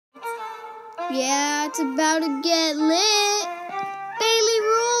Yeah, it's about to get lit. Bailey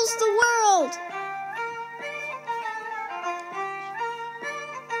rules the world.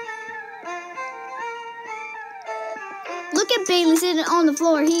 Look at Bailey sitting on the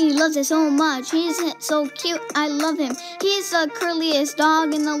floor. He loves it so much. He's so cute. I love him. He's the curliest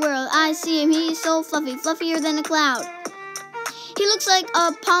dog in the world. I see him. He's so fluffy, fluffier than a cloud. He looks like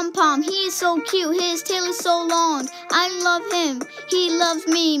a pom-pom. He's so cute. His tail is so long. I love him. He loves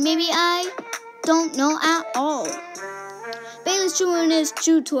me. Maybe I don't know at all. Bailey's chewing his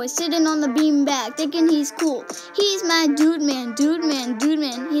chew toy, sitting on the beanbag, thinking he's cool. He's my dude man, dude man, dude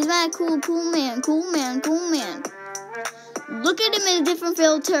man. He's my cool man, cool man, cool man. Look at him in a different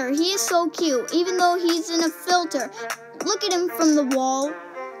filter. He is so cute, even though he's in a filter. Look at him from the wall.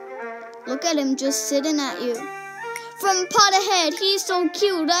 Look at him just sitting at you. From pot ahead, he's so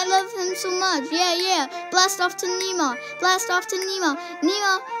cute. I love him so much. Yeah, yeah. Blast off to Nemo. Blast off to Nemo.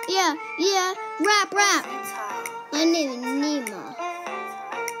 Nemo, yeah, yeah. Rap, rap. My name is Nemo.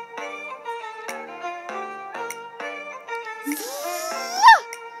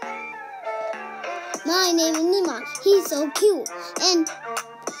 My name is Nemo. He's so cute. And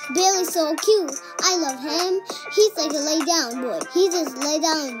Bailey's so cute. I love him. He's like a lay down boy. He just lay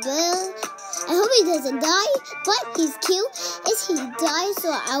down in bed. I hope he doesn't die, but he's cute. If he dies,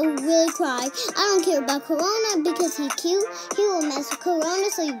 so I'll really cry. I don't care about Corona because he's cute. He will mess with Corona,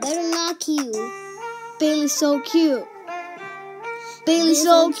 so you better not cute. Bailey's so cute. Bailey's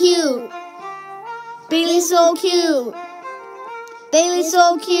so cute. Bailey's so cute. Bailey's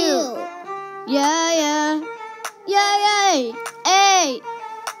so cute. Yeah, yeah. Yeah, yeah. Hey.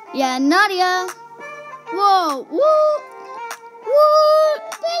 Yeah, Nadia. Whoa, woo. Woo.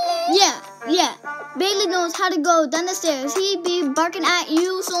 Bailey. Yeah, yeah. Bailey knows how to go down the stairs. He'd be barking at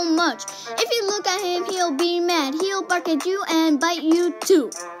you so much. If you look at him, he'll be mad. He'll bark at you and bite you too.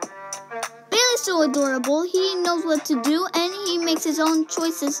 Bailey's so adorable. He knows what to do and he makes his own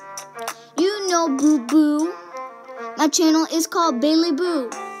choices. You know Boo Boo. My channel is called Bailey Boo.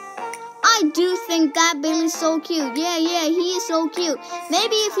 I do think that Bailey's so cute. Yeah, yeah, he is so cute.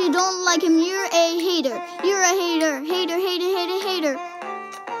 Maybe if you don't like him, you're a hater. You're a hater. Hater, hater, hater, hater.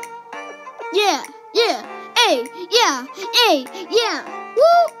 Yeah, yeah, hey, yeah, hey, yeah.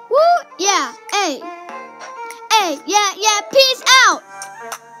 Woo, woo, yeah, hey. Hey, yeah, yeah, peace out.